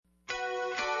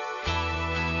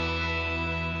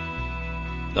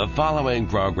The following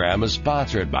program is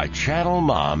sponsored by Channel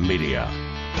Mom Media.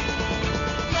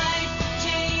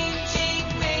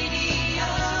 Life-changing radio,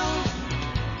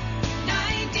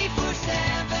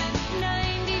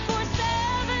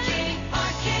 94.7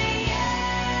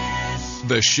 KRKS.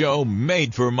 The show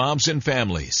made for moms and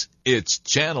families. It's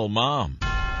Channel Mom.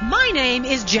 My name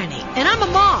is Jenny, and I'm a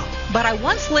mom, but I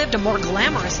once lived a more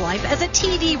glamorous life as a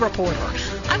TV reporter.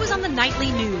 I was on the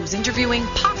nightly news interviewing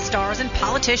pop stars and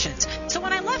politicians. So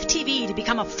when I left TV to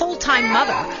become a full-time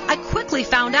mother, I quickly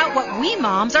found out what we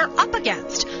moms are up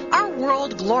against. Our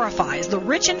world glorifies the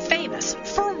rich and famous.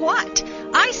 For what?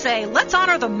 I say let's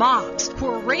honor the moms who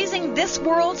are raising this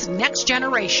world's next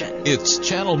generation. It's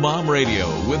Channel Mom Radio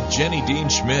with Jenny Dean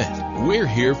Schmidt. We're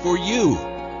here for you.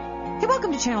 Hey,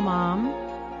 welcome to Channel Mom.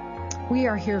 We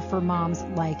are here for moms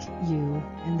like you,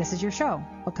 and this is your show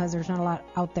because there's not a lot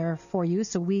out there for you,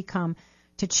 so we come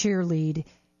to cheerlead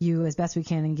you as best we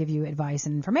can and give you advice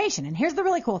and information. And here's the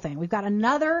really cool thing. We've got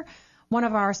another one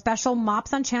of our special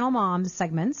Mops on Channel Mom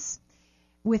segments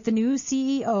with the new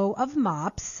CEO of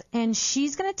Mops, and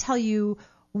she's going to tell you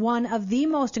one of the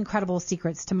most incredible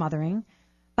secrets to mothering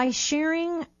by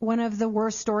sharing one of the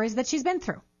worst stories that she's been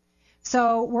through.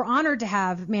 So we're honored to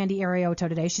have Mandy Arioto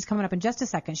today. She's coming up in just a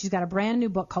second. She's got a brand new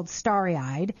book called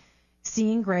Starry-Eyed,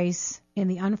 Seeing Grace in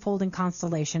the Unfolding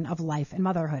Constellation of Life and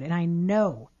Motherhood. And I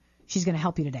know she's going to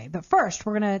help you today. But first,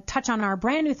 we're going to touch on our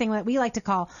brand new thing that we like to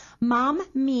call Mom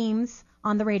Memes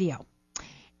on the Radio.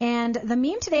 And the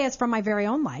meme today is from my very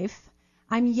own life.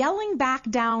 I'm yelling back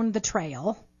down the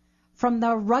trail from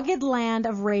the rugged land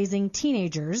of raising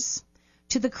teenagers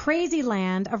to the crazy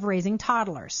land of raising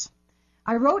toddlers.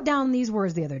 I wrote down these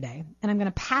words the other day, and I'm going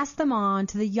to pass them on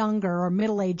to the younger or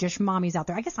middle-aged-ish mommies out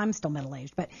there. I guess I'm still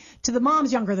middle-aged, but to the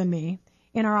moms younger than me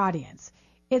in our audience.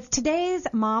 It's today's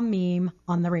mom meme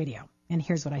on the radio, and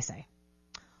here's what I say.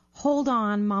 Hold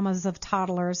on, mamas of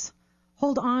toddlers.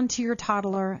 Hold on to your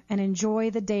toddler and enjoy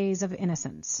the days of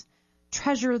innocence.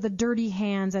 Treasure the dirty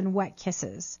hands and wet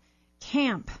kisses.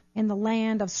 Camp in the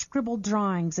land of scribbled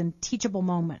drawings and teachable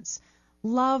moments.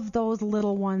 Love those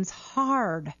little ones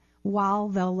hard while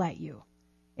they'll let you.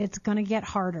 It's going to get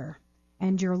harder,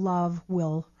 and your love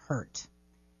will hurt.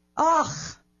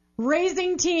 Ugh,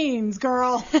 raising teens,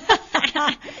 girl.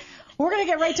 We're going to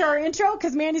get right to our intro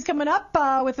because Mandy's coming up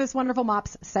with this wonderful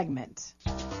Mops segment.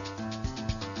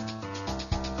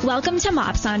 Welcome to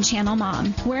Mops on Channel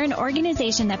Mom. We're an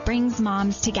organization that brings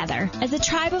moms together. As a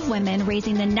tribe of women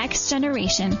raising the next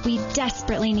generation, we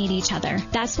desperately need each other.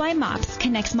 That's why Mops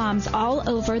connects moms all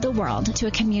over the world to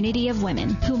a community of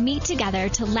women who meet together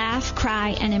to laugh, cry,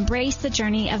 and embrace the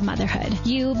journey of motherhood.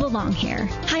 You belong here.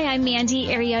 Hi, I'm Mandy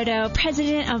Arioto,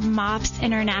 president of Mops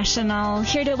International,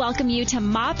 here to welcome you to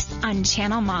Mops on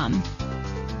Channel Mom.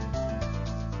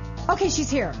 Okay,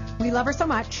 she's here. We love her so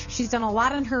much. She's done a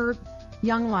lot in her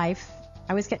young life.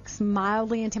 I always get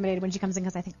mildly intimidated when she comes in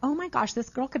because I think, oh my gosh, this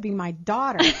girl could be my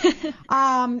daughter.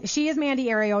 She is Mandy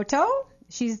Arioto.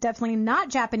 She's definitely not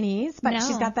Japanese, but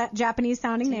she's got that Japanese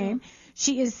sounding name.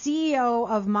 She is CEO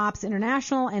of Mops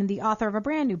International and the author of a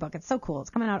brand new book. It's so cool. It's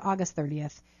coming out August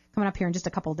 30th, coming up here in just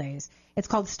a couple days. It's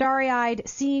called Starry-Eyed,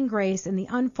 Seeing Grace in the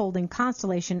Unfolding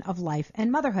Constellation of Life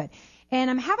and Motherhood. And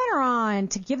I'm having her on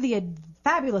to give the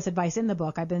fabulous advice in the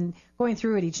book. I've been going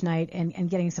through it each night and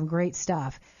getting some great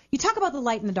stuff. You talk about the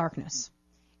light and the darkness,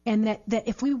 and that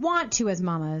if we want to as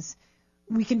mamas,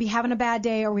 we can be having a bad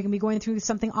day, or we can be going through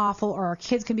something awful, or our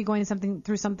kids can be going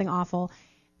through something awful.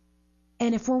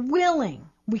 And if we're willing,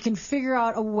 we can figure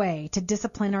out a way to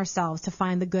discipline ourselves to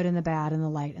find the good and the bad and the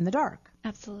light and the dark.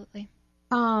 Absolutely.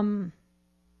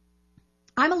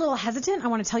 I'm a little hesitant, I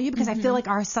want to tell you, because I feel like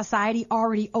our society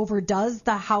already overdoes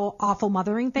the how awful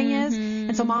mothering thing is.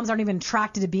 And so moms aren't even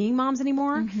attracted to being moms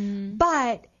anymore.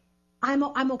 But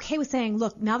I'm okay with saying,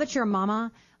 look, now that you're a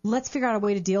mama, let's figure out a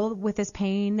way to deal with this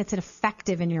pain that's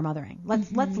effective in your mothering.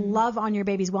 Let's love on your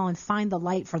babies well and find the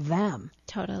light for them.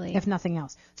 Totally. If nothing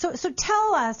else. So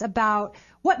tell us about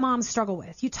what moms struggle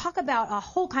with. You talk about a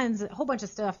whole bunch of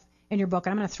stuff in your book,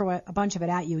 and I'm going to throw a bunch of it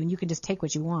at you, and you can just take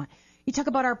what you want. You talk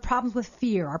about our problems with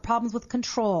fear, our problems with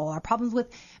control, our problems with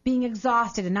being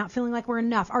exhausted and not feeling like we're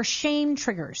enough, our shame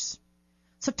triggers.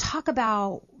 So talk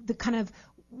about the kind of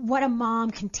what a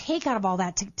mom can take out of all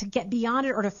that to get beyond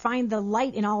it or to find the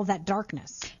light in all of that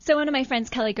darkness. So one of my friends,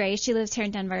 Kelly Gray, she lives here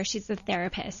in Denver. She's a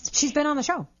therapist. She's been on the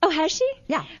show. Oh, has she?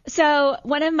 Yeah. So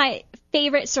one of my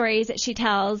favorite stories that she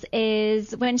tells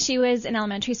is when she was in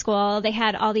elementary school, they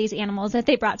had all these animals that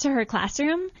they brought to her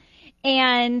classroom.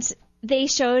 And they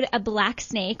showed a black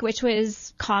snake, which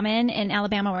was common in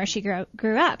Alabama where she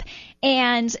grew up.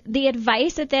 And the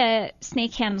advice that the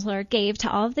snake handler gave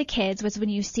to all of the kids was, when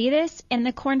you see this in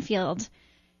the cornfield,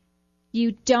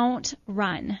 you don't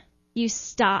run. You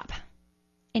stop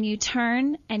and you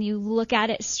turn and you look at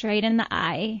it straight in the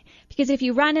eye. Because if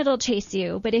you run, it'll chase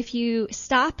you. But if you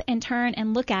stop and turn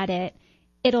and look at it,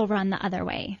 it'll run the other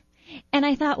way. And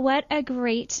I thought, what a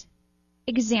great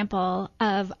example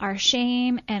of our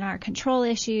shame and our control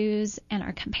issues and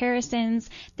our comparisons,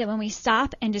 that when we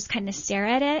stop and just kind of stare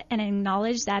at it and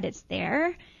acknowledge that it's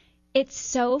there, it's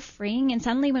so freeing. And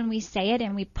suddenly when we say it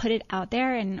and we put it out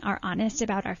there and are honest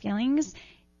about our feelings,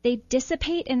 they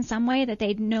dissipate in some way that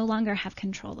they no longer have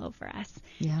control over us.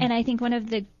 Yeah. And I think one of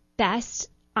the best,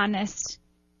 honest,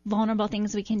 vulnerable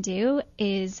things we can do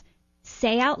is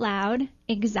say out loud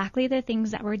exactly the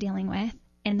things that we're dealing with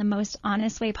in the most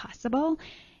honest way possible,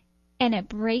 and it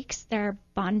breaks their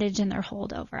bondage and their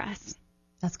hold over us.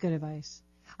 That's good advice.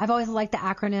 I've always liked the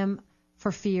acronym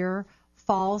for fear,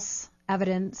 false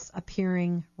evidence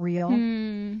appearing real,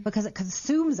 because it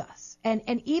consumes us. And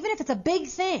even if it's a big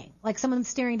thing, like someone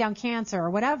staring down cancer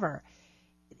or whatever,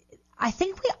 I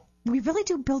think we really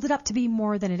do build it up to be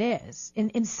more than it is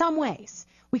in some ways.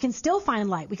 We can still find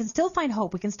light. We can still find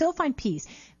hope. We can still find peace.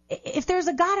 If there's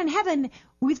a God in heaven,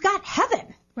 we've got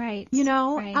heaven. Right. You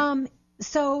know? Right.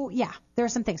 So, yeah, there are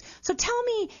some things. So tell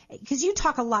me, because you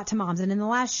talk a lot to moms, and in the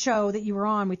last show that you were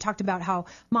on, we talked about how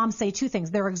moms say two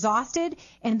things. They're exhausted,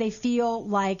 and they feel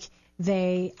like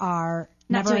they are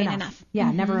Not never doing enough. enough.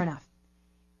 Yeah, never enough.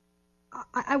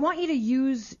 I want you to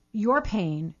use your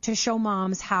pain to show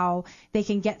moms how they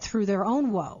can get through their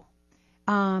own woe.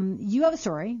 You have a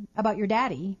story about your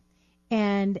daddy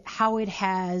and how it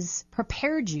has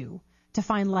prepared you to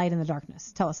find light in the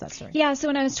darkness. Tell us that story. Yeah, so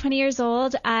when I was 20 years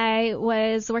old, I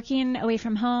was working away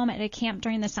from home at a camp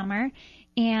during the summer,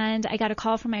 and I got a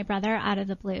call from my brother out of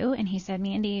the blue, and he said,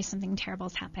 Mandy, something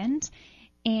terrible's happened.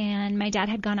 And my dad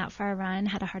had gone out for a run,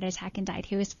 had a heart attack, and died.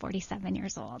 He was 47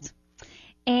 years old.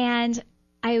 And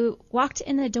I walked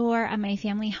in the door of my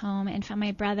family home and found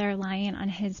my brother lying on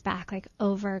his back, like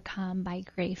overcome by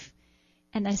grief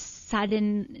and the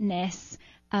suddenness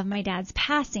of my dad's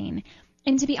passing.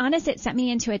 And to be honest, it sent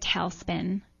me into a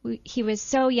tailspin. He was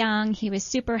so young, he was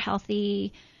super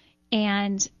healthy,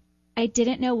 and I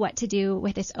didn't know what to do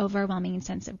with this overwhelming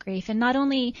sense of grief. And not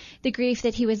only the grief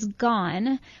that he was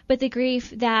gone, but the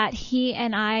grief that he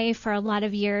and I, for a lot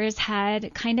of years,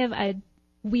 had kind of a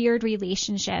weird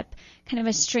relationship, kind of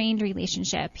a strained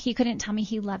relationship. He couldn't tell me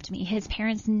he loved me. His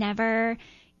parents never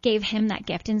gave him that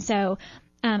gift. And so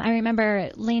I remember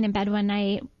laying in bed one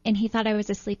night, and he thought I was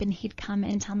asleep, and he'd come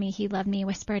and tell me he loved me,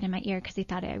 whispered in my ear because he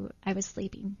thought I was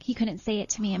sleeping. He couldn't say it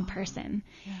to me in person.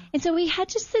 Yeah. And so we had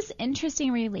just this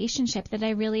interesting relationship that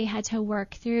I really had to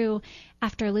work through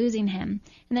after losing him.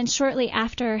 And then shortly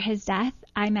after his death,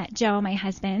 I met Joe, my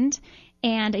husband,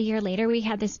 and a year later we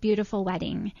had this beautiful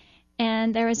wedding.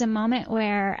 And there was a moment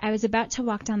where I was about to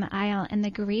walk down the aisle, and the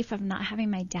grief of not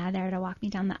having my dad there to walk me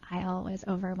down the aisle was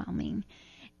overwhelming.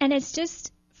 And it's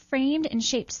just framed and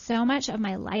shaped so much of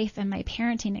my life and my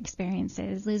parenting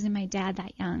experiences, losing my dad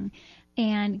that young,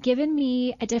 and given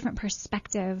me a different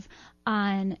perspective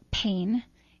on pain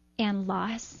and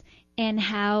loss, and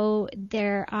how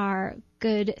there are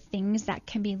good things that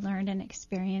can be learned and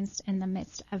experienced in the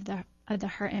midst of the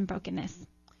hurt and brokenness.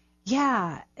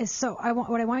 Yeah. So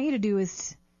what I want you to do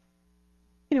is,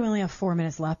 we only have 4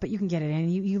 minutes left, but you can get it in.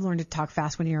 You learn to talk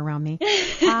fast when you're around me.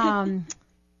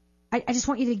 I just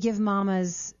want you to give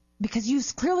mamas, because you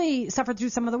clearly suffered through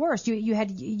some of the worst. You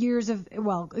had years of,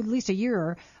 well, at least a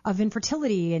year of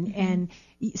infertility, and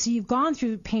so you've gone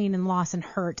through pain and loss and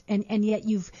hurt, and yet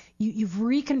you've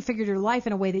reconfigured your life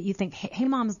in a way that you think, hey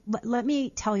moms, let me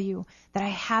tell you that I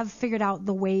have figured out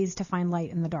the ways to find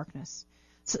light in the darkness.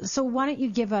 So why don't you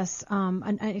give us, because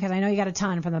I know you got a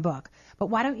ton from the book, but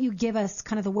why don't you give us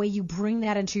kind of the way you bring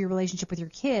that into your relationship with your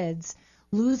kids,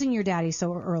 losing your daddy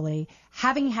so early,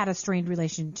 having had a strained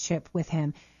relationship with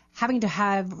him, having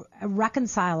to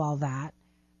reconcile all that,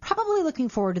 probably looking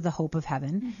forward to the hope of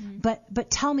heaven.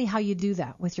 But tell me how you do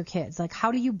that with your kids. Like,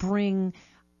 how do you bring,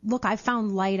 look, I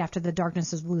found light after the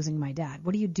darkness of losing my dad.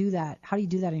 What do you do that? How do you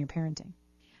do that in your parenting?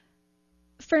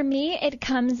 For me, it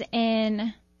comes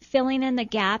in filling in the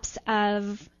gaps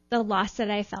of the loss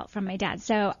that I felt from my dad.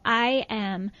 So I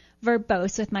am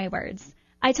verbose with my words.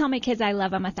 I tell my kids I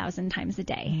love them 1,000 times a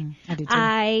day. I do too.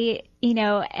 I,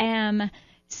 am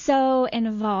so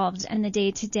involved in the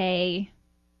day-to-day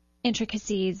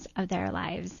intricacies of their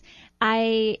lives.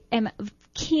 I am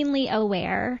keenly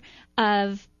aware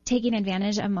of taking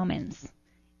advantage of moments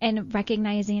and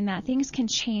recognizing that things can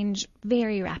change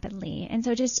very rapidly. And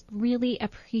so just really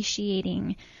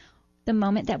appreciating the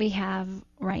moment that we have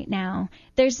right now.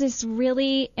 There's this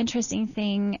really interesting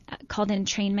thing called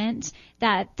entrainment,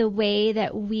 that the way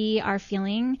that we are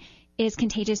feeling is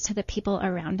contagious to the people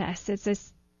around us. It's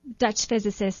this Dutch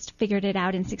physicist figured it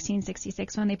out in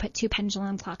 1666 when they put two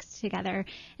pendulum clocks together,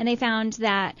 and they found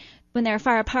that when they're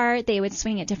far apart, they would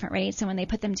swing at different rates, and when they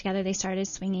put them together, they started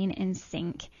swinging in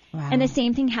sync. Wow. And the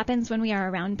same thing happens when we are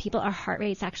around people. Our heart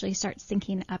rates actually start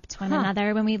syncing up to one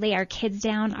another. When we lay our kids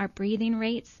down, our breathing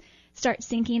rates start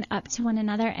syncing up to one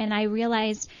another. And I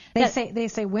realized They that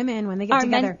say women when they get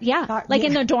together. like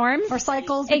in the dorms. Or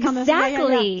cycles become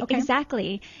Exactly. Okay.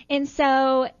 Exactly. And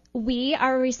so we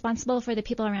are responsible for the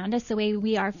people around us. The way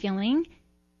we are feeling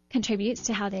contributes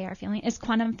to how they are feeling. It's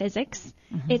quantum physics.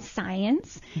 It's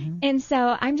science. And so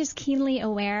I'm just keenly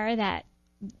aware that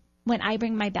when I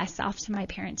bring my best self to my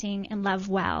parenting and love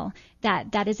well,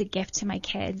 that is a gift to my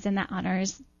kids, and that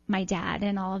honors my dad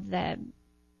and all of the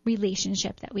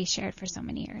relationship that we shared for so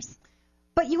many years.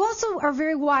 But you also are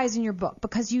very wise in your book,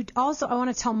 because you also, I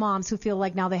want to tell moms who feel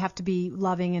like now they have to be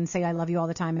loving and say I love you all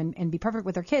the time and be perfect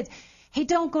with their kids. Hey,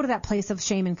 don't go to that place of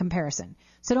shame and comparison.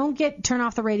 So don't turn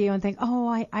off the radio and think,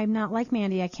 oh, I'm not like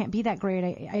Mandy. I can't be that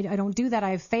great. I don't do that.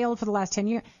 I've failed for the last 10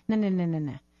 years.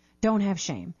 No. Don't have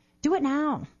shame. Do it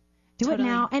now. Do it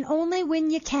now, and only when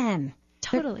you can.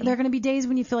 Totally. There are going to be days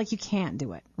when you feel like you can't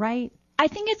do it, right? I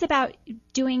think it's about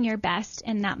doing your best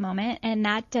in that moment, and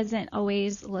that doesn't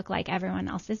always look like everyone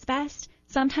else's best.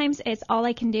 Sometimes it's all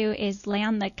I can do is lay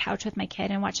on the couch with my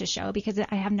kid and watch a show because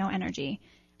I have no energy.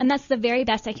 And that's the very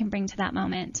best I can bring to that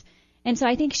moment. And so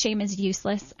I think shame is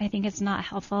useless. I think it's not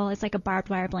helpful. It's like a barbed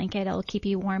wire blanket. It'll keep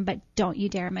you warm, but don't you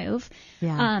dare move.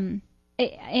 Yeah.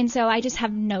 And so I just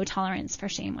have no tolerance for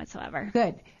shame whatsoever.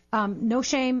 Good. No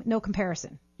shame, no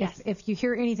comparison. Yes. If you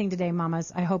hear anything today,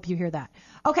 mamas, I hope you hear that.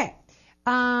 Okay.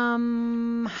 How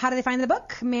do they find the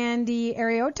book? Mandy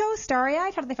Arioto,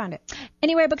 Starry-Eyed. How do they find it?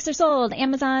 Anywhere books are sold,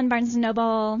 Amazon, Barnes &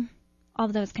 Noble, all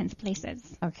of those kinds of places.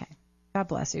 Okay. God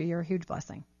bless you. You're a huge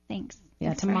blessing. Thanks. Yeah,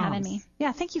 Thanks to for moms. having me.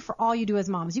 Yeah, thank you for all you do as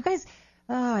moms. You guys,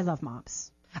 I love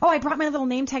moms. Oh, I brought my little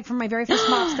name tag from my very first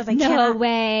mops because I No cannot.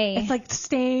 way. It's like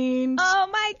stained. Oh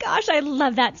my gosh, I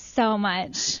love that so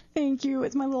much. Thank you.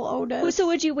 It's my little Otis. So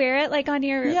would you wear it like on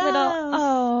your Yes. little?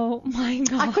 Oh my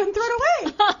gosh. I couldn't throw it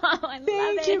away. I love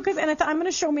Thank it. you, because and I thought I'm going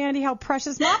to show Mandy how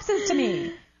precious mops is to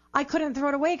me. I couldn't throw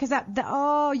it away because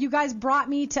you guys brought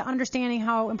me to understanding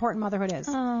how important motherhood is.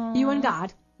 Oh. You and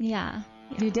God, Yeah.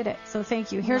 you did it. So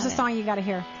thank you. Here's Love a it. song you got to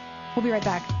hear. We'll be right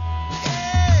back.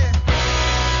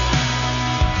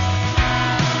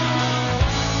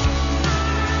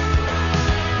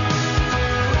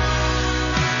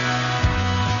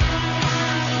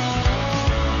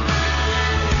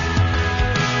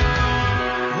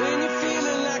 When you're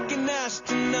feeling like an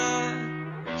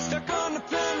astronaut, stuck on the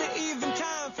planet, even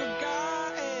time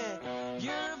forgotten.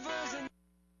 You're a version.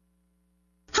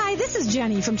 Hi, this is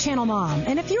Jenny from Channel Mom.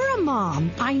 And if you're a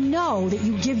mom, I know that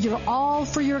you give your all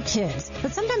for your kids.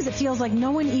 But sometimes it feels like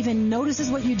no one even notices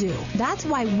what you do. That's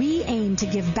why we aim to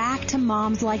give back to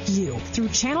moms like you through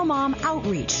Channel Mom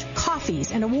Outreach,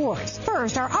 coffees, and awards.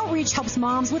 First, our outreach helps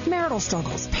moms with marital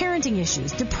struggles, parenting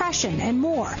issues, depression, and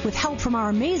more, with help from our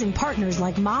amazing partners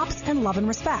like MOPS and Love and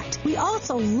Respect. We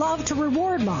also love to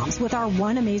reward moms with our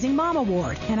One Amazing Mom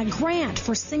Award and a grant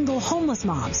for single homeless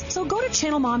moms. So go to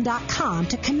channelmom.com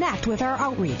to connect with our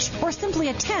outreach, or simply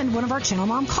attend one of our Channel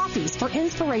Mom coffees for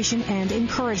inspiration and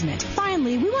encouragement.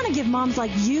 Finally, we want to give moms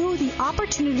like you the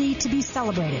opportunity to be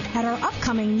celebrated at our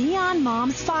upcoming Neon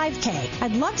Moms 5K.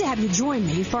 I'd love to have you join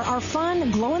me for our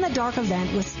fun glow-in-the-dark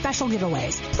event with special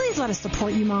giveaways. Please let us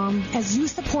support you, Mom, as you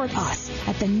support us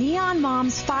at the Neon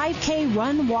Moms 5K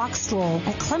Run Walk Stroll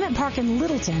at Clement Park in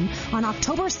Littleton on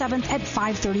October 7th at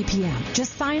 5:30 p.m.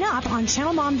 Just sign up on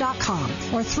channelmom.com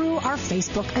or through our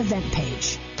Facebook event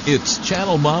page. It's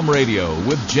Channel Mom Radio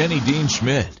with Jenny Dean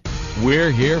Schmidt. We're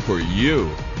here for you.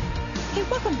 Hey,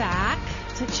 welcome back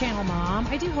to Channel Mom.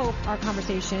 I do hope our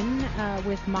conversation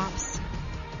with MOPS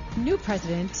new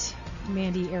president,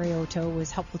 Mandy Arioto, was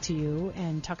helpful to you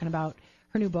and talking about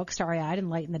her new book, Starry-Eyed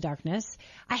and Light in the Darkness.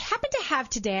 I happen to have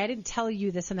today, I didn't tell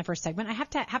you this in the first segment, I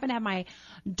happen to have my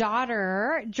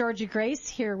daughter, Georgia Grace,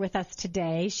 here with us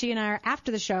today. She and I are,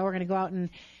 after the show, we're going to go out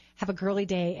and have a girly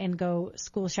day and go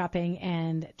school shopping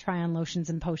and try on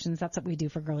lotions and potions. That's what we do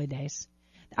for girly days.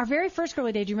 Our very first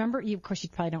girly day, do you remember? Of course, you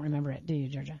probably don't remember it, do you,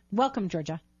 Georgia? Welcome,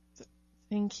 Georgia.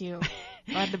 Thank you.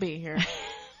 Glad to be here.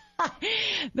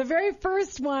 The very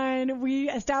first one, we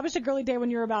established a girly day when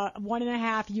you were about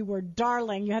 1.5. You were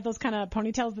darling. You had those kind of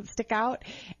ponytails that stick out.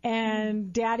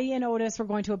 And Daddy and Otis were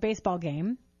going to a baseball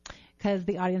game because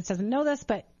the audience doesn't know this,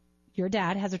 but your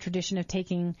dad has a tradition of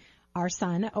taking our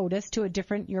son, Otis,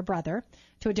 your brother,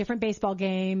 to a different baseball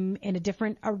game in a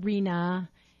different arena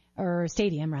or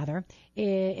stadium, rather,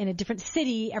 in a different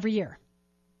city every year.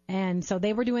 And so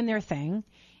they were doing their thing.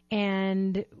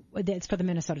 And it's for the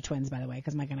Minnesota Twins, by the way,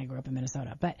 because Mike and I grew up in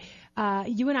Minnesota. But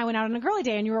you and I went out on a girly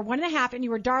day, and you were 1.5, and you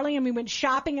were darling, and we went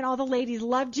shopping, and all the ladies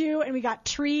loved you, and we got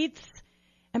treats.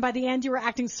 And by the end, you were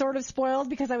acting sort of spoiled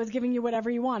because I was giving you whatever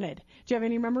you wanted. Do you have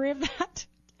any memory of that?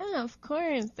 Yeah, of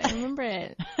course. I remember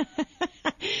it.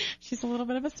 She's a little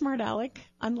bit of a smart aleck,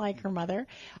 unlike her mother.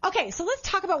 Okay, so let's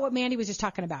talk about what Mandy was just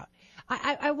talking about.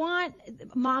 I want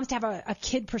moms to have a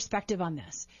kid perspective on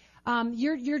this.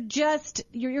 You're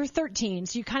 13,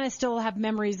 so you kind of still have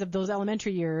memories of those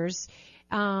elementary years,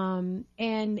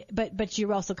 but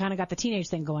you also kind of got the teenage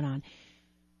thing going on.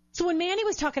 So when Mandy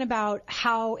was talking about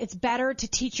how it's better to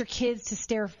teach your kids to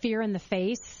stare fear in the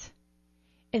face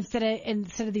instead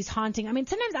of these haunting. I mean,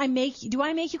 sometimes I make you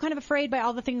kind of afraid by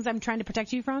all the things I'm trying to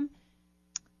protect you from?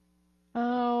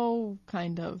 Oh,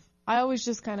 kind of. I always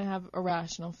just kind of have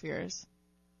irrational fears.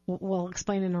 Well,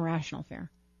 explain an irrational fear.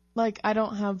 Like, I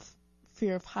don't have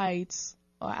fear of heights.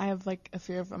 I have, like, a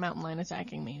fear of a mountain lion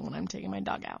attacking me when I'm taking my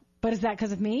dog out. But is that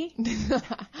because of me?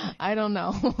 I don't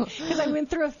know. Because I went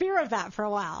through a fear of that for a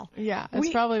while. Yeah, it's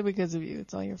probably because of you.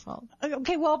 It's all your fault.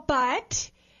 Okay, well, but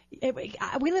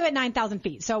we live at 9,000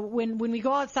 feet. So when we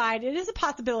go outside, it is a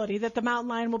possibility that the mountain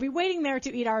lion will be waiting there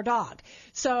to eat our dog.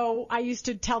 So I used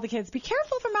to tell the kids, be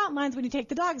careful for mountain lions when you take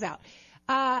the dogs out.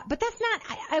 But that's not,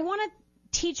 I want to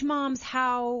teach moms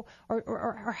how,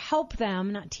 or help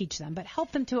them, not teach them, but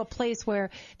help them to a place where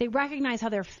they recognize how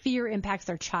their fear impacts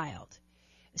their child.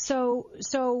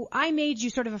 So I made you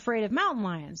sort of afraid of mountain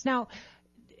lions. Now,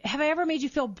 have I ever made you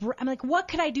feel, I'm like, what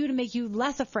could I do to make you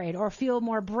less afraid or feel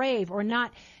more brave or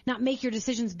not make your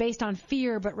decisions based on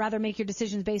fear, but rather make your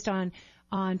decisions based on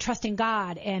trusting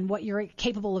God and what you're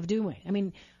capable of doing? I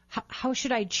mean, how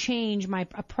should I change my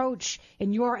approach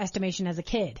in your estimation as a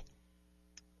kid?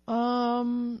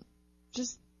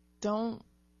 Just don't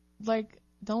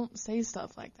say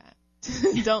stuff like that.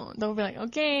 Don't be like,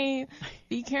 okay,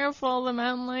 be careful, the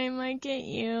mountain lion might get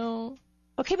you.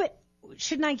 Okay, but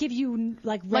shouldn't I give you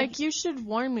like you should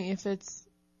warn me if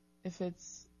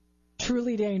it's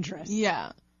truly dangerous?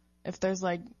 Yeah. If there's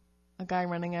like a guy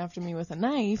running after me with a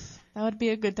knife, that would be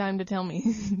a good time to tell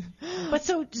me. But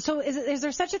so is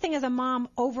there such a thing as a mom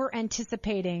over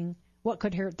anticipating what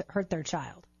could hurt their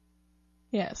child?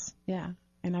 Yes. Yeah.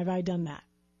 And have I done that?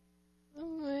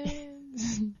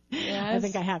 Yes. I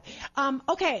think I have.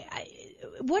 Okay.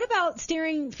 What about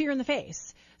staring fear in the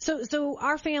face? So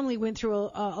our family went through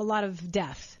a lot of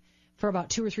death for about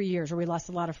 2 or 3 years where we lost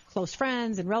a lot of close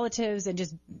friends and relatives and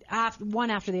just one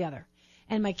after the other.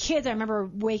 And my kids, I remember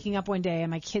waking up one day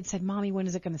and my kids said, Mommy, when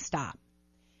is it going to stop?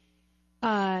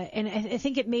 And I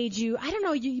think it made you, I don't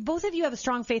know, both of you have a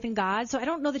strong faith in God, so I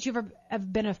don't know that you've ever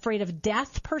have been afraid of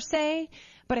death per se,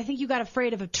 but I think you got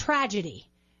afraid of a tragedy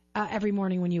every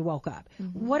morning when you woke up.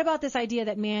 Mm-hmm. What about this idea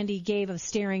that Mandy gave of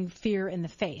staring fear in the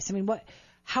face? I mean,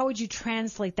 how would you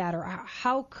translate that, or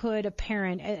how could a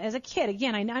parent, as a kid,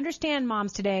 again, I understand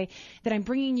moms today that I'm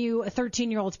bringing you a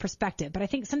 13-year-old's perspective, but I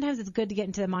think sometimes it's good to get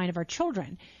into the mind of our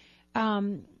children.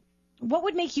 What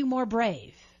would make you more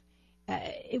brave?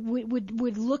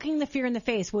 Would looking the fear in the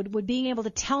face, would being able to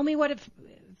tell me what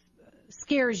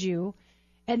scares you,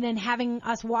 and then having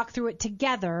us walk through it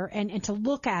together and to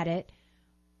look at it,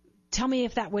 tell me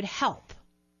if that would help.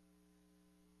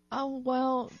 Oh,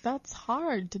 well, that's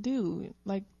hard to do.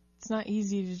 Like, it's not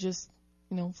easy to just,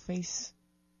 face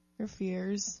your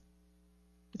fears.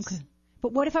 Okay.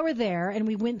 But what if I were there and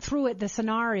we went through it, the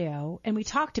scenario, and we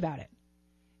talked about it?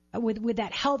 Would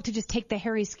that help to just take the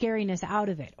hairy scariness out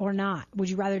of it, or not? Would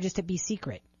you rather just it be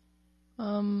secret?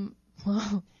 Well,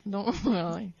 don't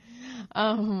really.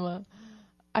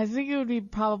 I think it would be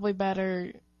probably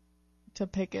better to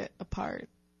pick it apart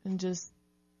and just,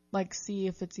 see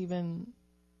if it's even,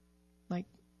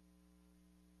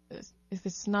 if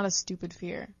it's not a stupid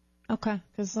fear. Okay.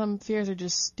 Because some fears are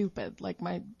just stupid, like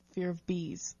my fear of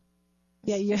bees.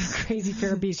 Yeah, you have a crazy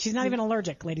fear of bees. She's not even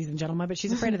allergic, ladies and gentlemen, but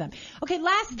she's afraid of them. Okay,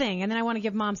 last thing, and then I want to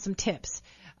give Mom some tips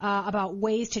about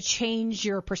ways to change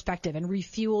your perspective and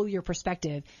refuel your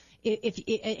perspective, if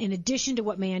in addition to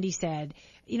what Mandy said,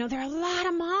 there are a lot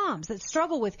of moms that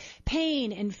struggle with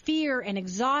pain and fear and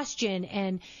exhaustion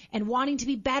and wanting to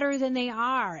be better than they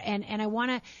are. And I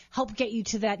want to help get you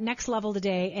to that next level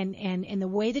today and in the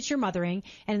way that you're mothering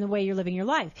and in the way you're living your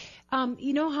life.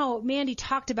 You know how Mandy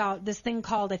talked about this thing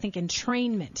called, I think,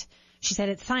 entrainment. She said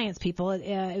it's science, people.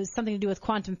 It was something to do with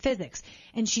quantum physics.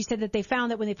 And she said that they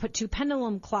found that when they put two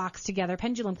pendulum clocks together,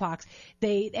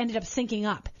 they ended up syncing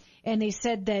up. And they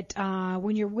said that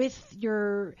when you're with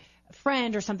your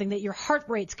friend or something, that your heart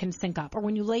rates can sync up. Or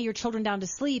when you lay your children down to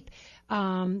sleep,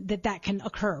 that can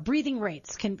occur. Breathing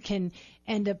rates can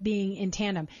end up being in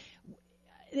tandem.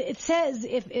 It says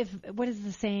if what is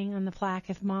the saying on the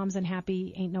plaque? If mom's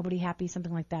unhappy, ain't nobody happy,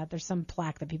 something like that. There's some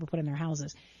plaque that people put in their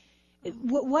houses.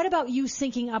 What about you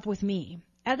syncing up with me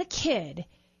as a kid?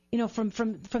 From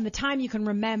the time you can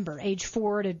remember, age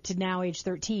 4 to now age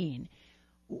 13.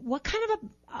 What kind of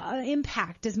a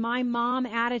impact does my mom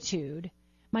attitude,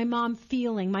 my mom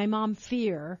feeling, my mom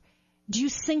fear? Do you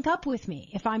sync up with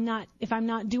me if I'm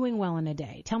not doing well in a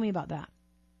day? Tell me about that.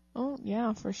 Oh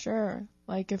yeah, for sure.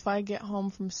 Like if I get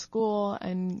home from school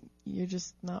and you're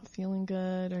just not feeling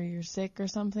good or you're sick or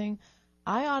something,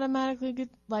 I automatically get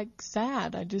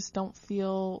sad. I just don't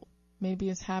feel maybe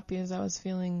as happy as I was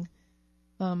feeling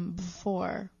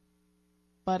before.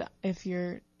 But if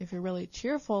you're really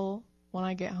cheerful when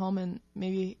I get home, and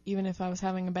maybe even if I was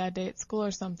having a bad day at school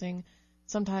or something,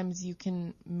 sometimes you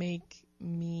can make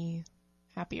me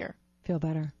happier. Feel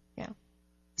better. Yeah.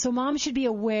 So moms should be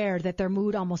aware that their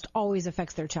mood almost always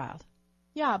affects their child.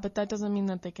 Yeah, but that doesn't mean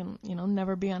that they can,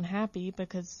 never be unhappy,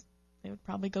 because they would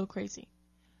probably go crazy.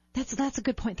 That's a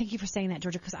good point. Thank you for saying that,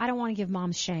 Georgia, because I don't want to give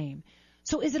moms shame.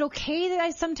 So is it okay that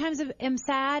I sometimes am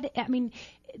sad? I mean,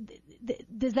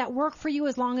 does that work for you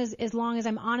as long as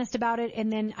I'm honest about it? And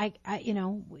then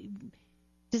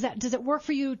does it work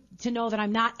for you to know that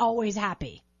I'm not always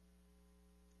happy?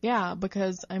 Yeah,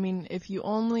 because if you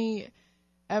only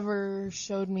ever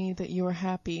showed me that you were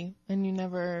happy and you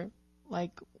never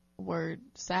were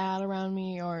sad around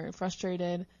me or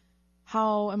frustrated,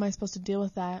 how am I supposed to deal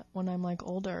with that when I'm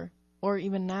older? Or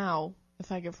even now,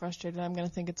 if I get frustrated, I'm going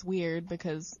to think it's weird,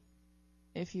 because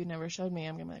if you never showed me,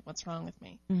 I'm going to be like, what's wrong with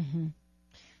me? Mm-hmm.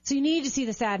 So you need to see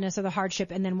the sadness or the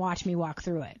hardship and then watch me walk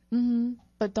through it. Mm-hmm.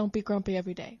 But don't be grumpy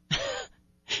every day.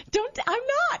 I'm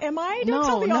not, am I?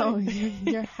 No,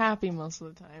 you're happy most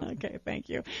of the time. Okay, thank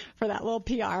you for that little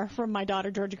PR from my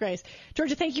daughter, Georgia Grace.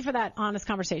 Georgia, thank you for that honest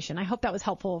conversation. I hope that was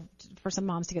helpful for some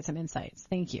moms to get some insights.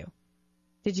 Thank you.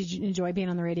 Did you enjoy being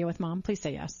on the radio with Mom? Please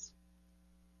say yes.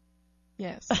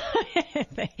 Yes.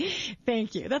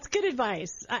 Thank you. That's good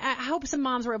advice. I hope some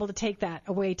moms were able to take that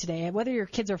away today. Whether your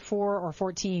kids are 4 or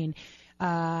 14,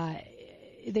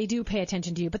 they do pay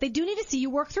attention to you, but they do need to see you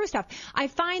work through stuff. I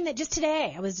find that just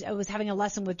today I was having a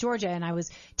lesson with Georgia, and I was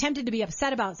tempted to be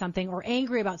upset about something or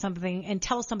angry about something and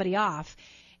tell somebody off.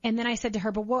 And then I said to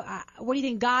her, but what do you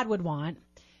think God would want?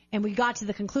 And we got to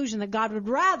the conclusion that God would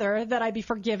rather that I be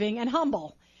forgiving and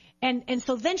humble. And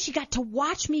so then she got to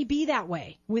watch me be that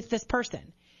way with this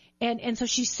person. And so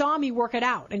she saw me work it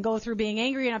out and go through being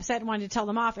angry and upset and wanting to tell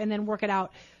them off, and then work it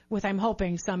out with, I'm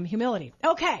hoping, some humility.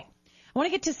 Okay. I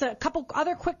want to get to a couple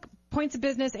other quick points of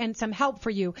business and some help for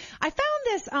you. I found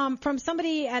this from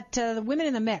somebody at the Women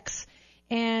in the Mix,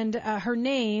 and her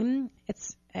name,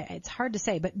 it's hard to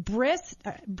say, but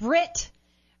Britt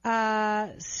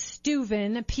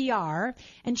Steuven, PR,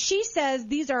 and she says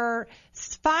these are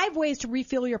 5 ways to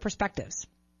refuel your perspectives.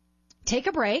 Take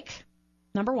a break,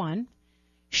 number 1.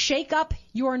 Shake up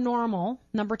your normal,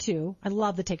 number 2. I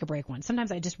love the take a break one.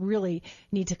 Sometimes I just really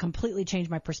need to completely change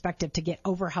my perspective to get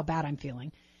over how bad I'm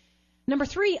feeling. Number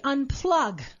 3,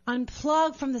 unplug.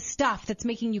 Unplug from the stuff that's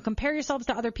making you compare yourselves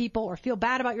to other people or feel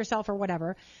bad about yourself or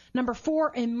whatever. Number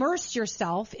 4, immerse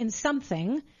yourself in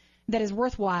something that is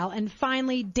worthwhile. And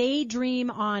finally,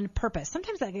 daydream on purpose.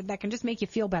 Sometimes that can just make you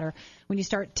feel better when you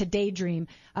start to daydream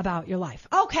about your life.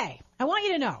 Okay, I want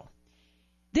you to know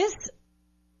this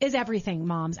is everything,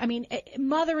 moms. I mean,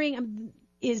 mothering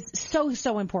is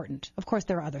so important. Of course,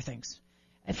 there are other things.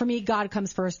 For me, God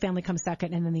comes first, family comes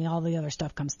second, and then all the other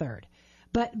stuff comes third.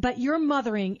 But your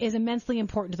mothering is immensely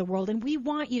important to the world, and we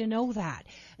want you to know that.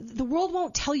 The world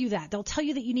won't tell you that. They'll tell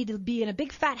you that you need to be in a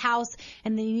big fat house,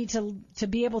 and then you need to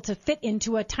be able to fit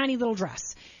into a tiny little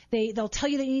dress. They'll tell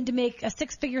you that you need to make a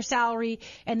 6-figure salary,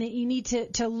 and that you need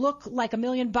to look like $1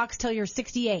 million till you're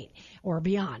 68 or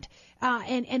beyond.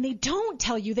 And they don't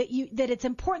tell you that it's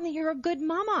important that you're a good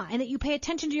mama and that you pay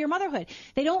attention to your motherhood.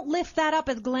 They don't lift that up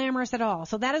as glamorous at all.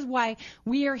 So that is why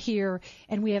we are here,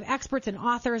 and we have experts and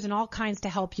authors and all kinds to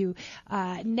help you.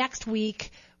 Next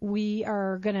week we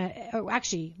are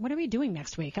actually, what are we doing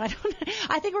next week? I think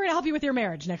we're going to help you with your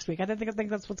marriage next week. I think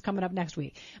that's what's coming up next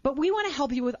week. But we want to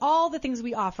help you with all the things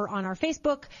we offer on our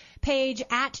Facebook page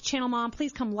at Channel Mom.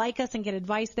 Please come like us and get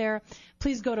advice there.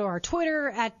 Please go to our Twitter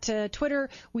at Twitter.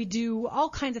 We do all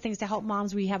kinds of things to help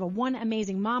moms. We have a One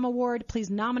Amazing Mom Award. Please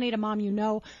nominate a mom you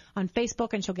know on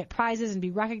Facebook, and she'll get prizes and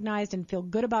be recognized and feel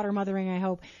good about her mothering, I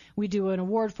hope. We do an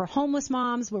award for homeless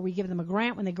moms where we give them a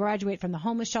grant when they graduate from the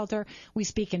homeless shelter. We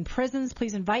speak in prisons.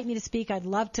 Please invite me to speak. I'd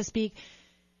love to speak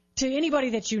to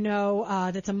anybody that you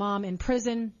know that's a mom in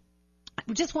prison.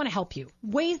 We just want to help you.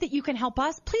 Ways that you can help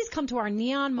us, please come to our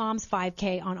Neon Moms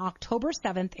 5K on October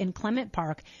 7th in Clement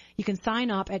Park. You can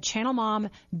sign up at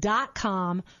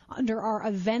channelmom.com under our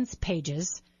events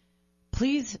pages.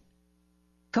 Please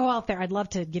go out there. I'd love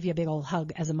to give you a big old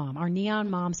hug as a mom. Our Neon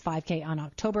Moms 5K on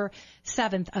October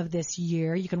 7th of this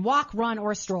year. You can walk, run,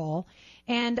 or stroll.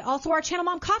 And also our Channel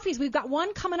Mom Coffees. We've got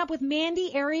one coming up with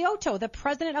Mandy Arioto, the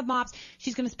president of MOPS.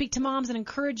 She's going to speak to moms and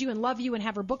encourage you and love you and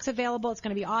have her books available. It's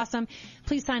going to be awesome.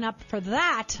 Please sign up for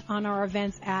that on our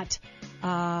events at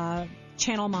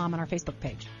Channel Mom on our Facebook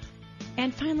page.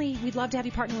 And finally, we'd love to have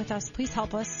you partner with us. Please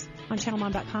help us on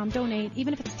channelmom.com. Donate.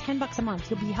 Even if it's $10 a month,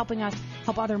 you'll be helping us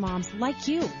help other moms like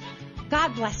you.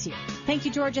 God bless you. Thank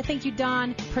you, Georgia. Thank you,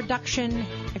 Don. Production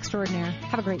extraordinaire.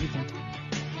 Have a great weekend.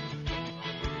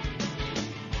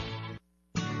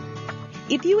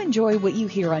 If you enjoy what you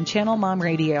hear on Channel Mom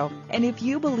Radio, and if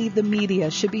you believe the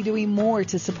media should be doing more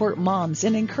to support moms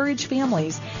and encourage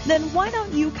families, then why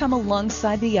don't you come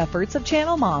alongside the efforts of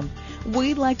Channel Mom?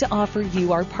 We'd like to offer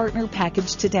you our partner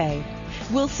package today.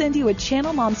 We'll send you a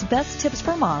Channel Mom's Best Tips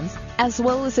for Moms, as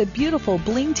well as a beautiful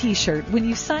bling t-shirt when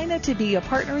you sign up to be a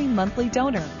partnering monthly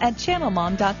donor at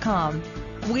channelmom.com.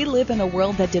 We live in a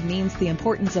world that demeans the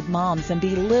importance of moms and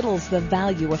belittles the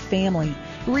value of family.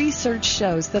 Research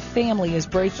shows the family is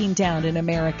breaking down in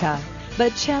America.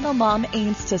 But Channel Mom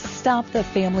aims to stop the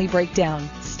family breakdown,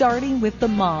 starting with the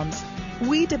moms.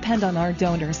 We depend on our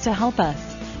donors to help us,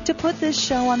 to put this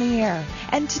show on the air,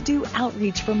 and to do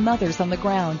outreach for mothers on the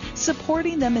ground,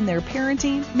 supporting them in their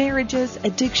parenting, marriages,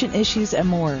 addiction issues, and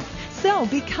more. So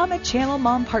become a Channel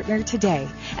Mom partner today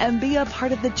and be a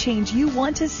part of the change you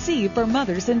want to see for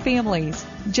mothers and families.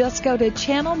 Just go to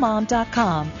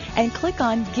channelmom.com and click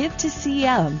on Give to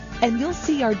CM, and you'll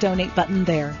see our donate button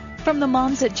there. From the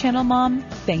moms at Channel Mom,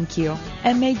 thank you,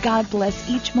 and may God bless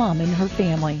each mom and her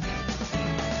family.